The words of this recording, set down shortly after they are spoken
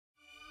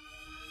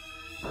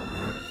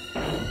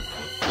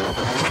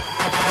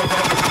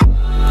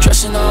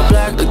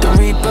black like the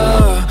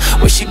Reaper.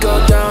 Where she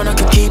go down, I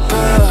could keep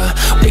her.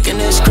 Making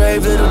this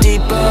grave a little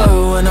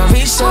deeper. When I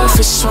resurface,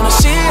 just wanna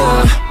see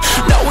her.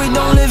 No, we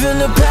don't live in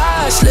the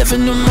past. Live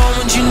in the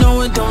moment, you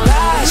know it don't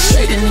last.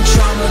 Straight in the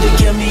trauma to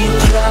get me a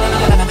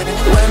class.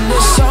 When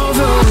it's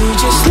over, we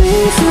just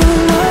leave the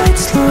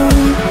lights low.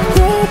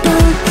 Roll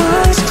back,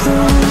 eyes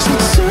closed.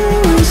 It's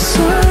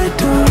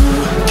suicidal.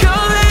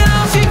 Coming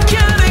off your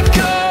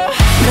chemical.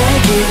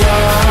 Make it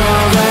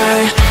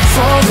alright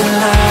for the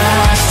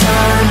last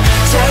time.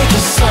 Take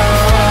it slow.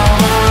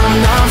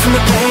 Numb from the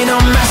pain,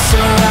 don't mess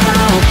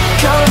around.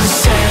 Come and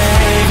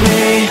save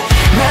me,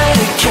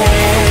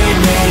 medicate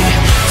me.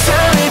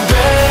 Tell me,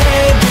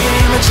 baby,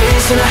 am I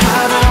chasing a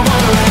high that I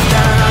won't let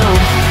down?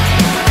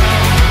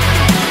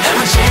 Am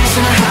I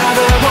chasing a high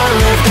that I won't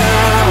let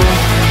down?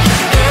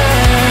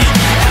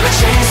 Yeah. Am I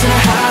chasing a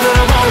high that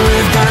I won't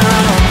let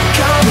down?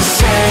 Come and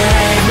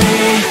save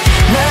me,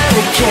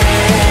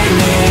 medicate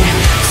me.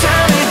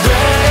 Tell me,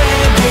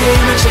 baby,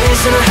 am I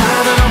chasing a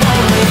high that I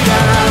won't let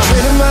down?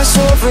 Trading my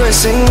soul for a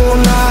single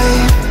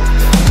night,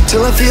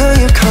 till I feel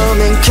you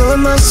coming.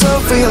 Killing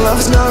myself for your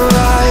love's not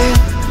right.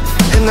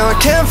 And now I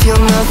can't feel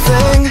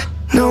nothing.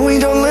 No, we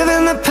don't live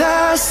in the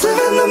past. Live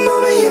in the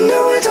moment, you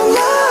know it don't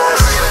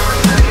last.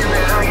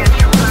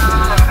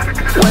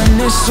 When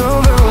it's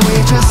over,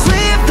 we just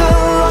leave the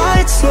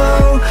lights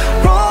low.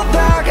 Roll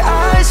back,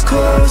 eyes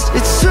closed.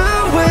 It's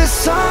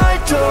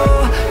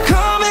suicidal.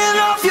 Coming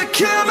off your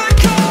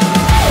chemical.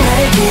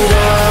 Make it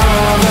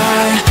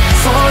alright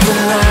for the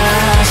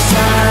last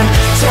time.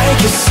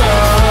 Take it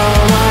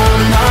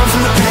slow. Numb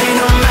from the pain,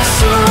 don't mess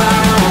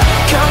around.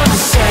 Come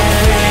and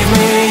save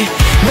me,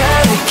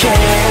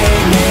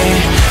 medicate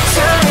me.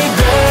 Tell me,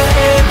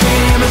 baby,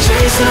 am I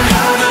chasing a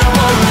high that I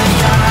won't let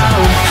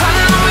down? I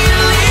know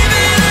you're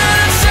leaving and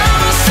I tell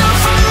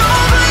myself I'm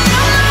over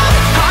you.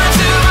 Hard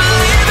to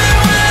believe it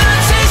when I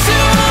taste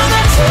you on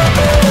that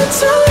tip of the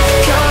tongue.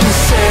 Come and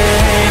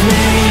save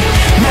me,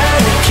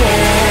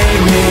 medicate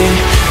me.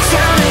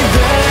 Tell me,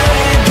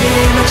 baby,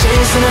 am I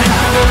chasing a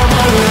high that I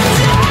won't let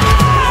down?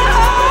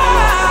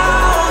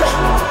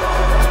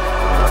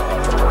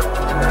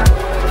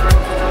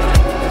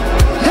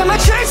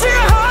 Chasing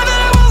a heart that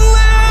I won't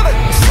live.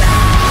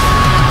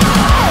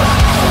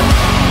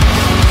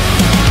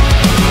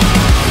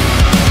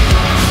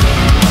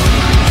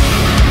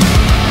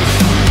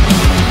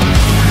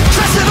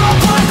 Dressing all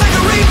black like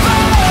a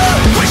Reaper.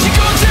 When she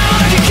goes down,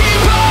 I can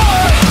keep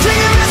her.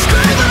 Taking this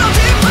grave a little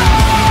deeper.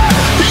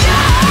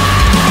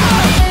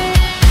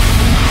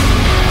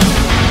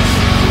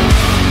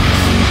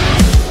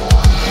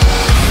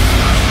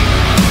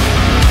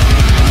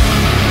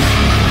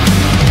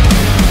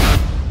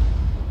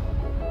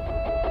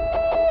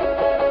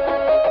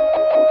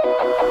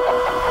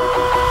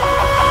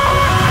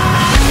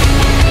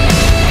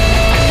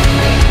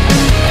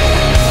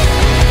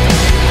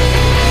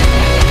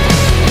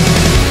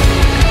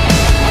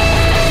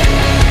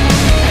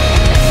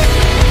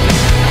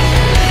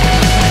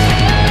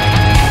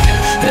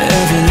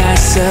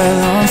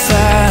 Cell on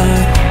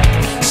fire,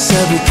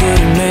 said we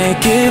couldn't make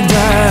it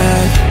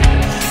back.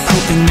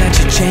 Hoping that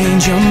you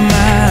change your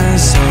mind,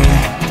 so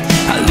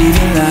I leave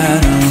a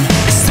light on.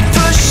 It's the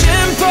push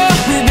and pull,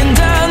 we've been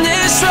down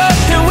this road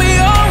and we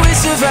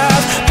always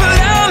survive. But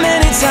how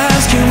many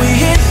times can we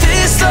hit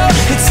this low?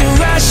 It's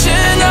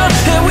irrational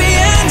and we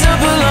end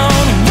up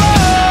alone.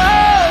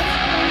 Whoa,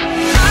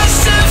 I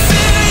still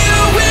feel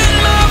you in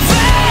my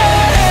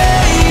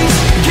veins.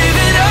 Give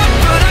it up,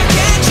 but I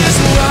can't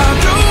just walk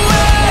away.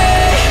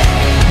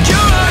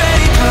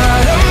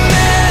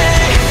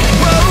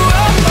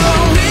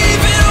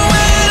 Even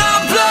when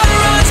our blood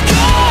runs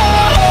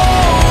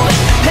cold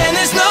and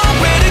there's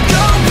nowhere to go.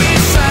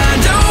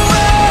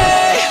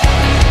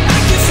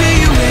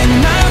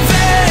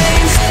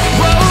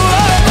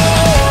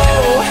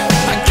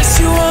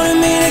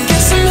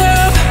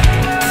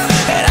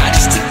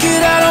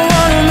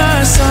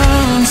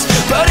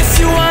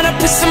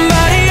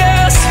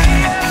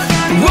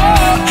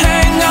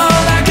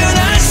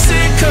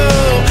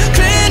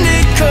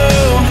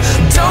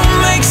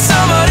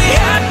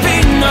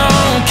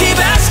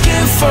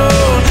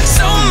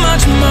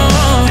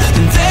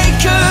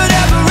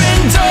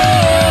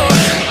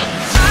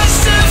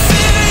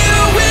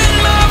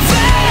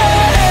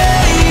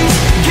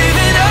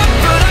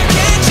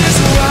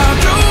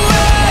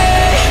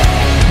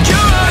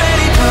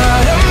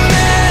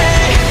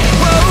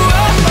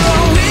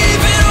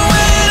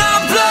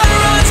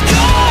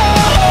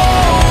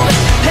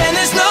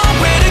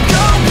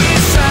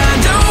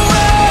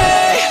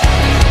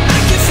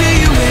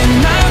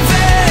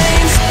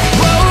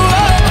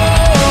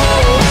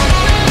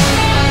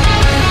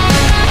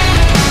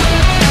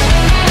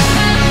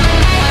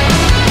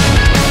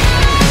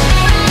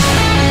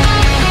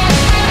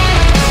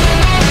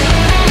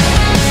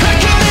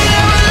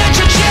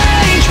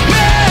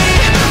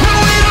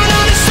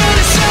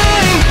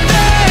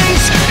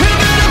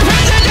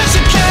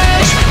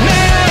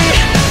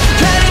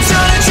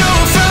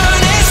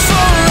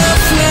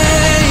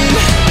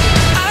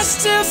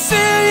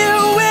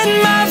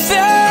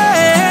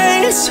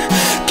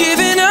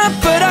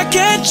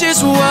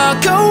 just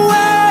walk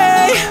away.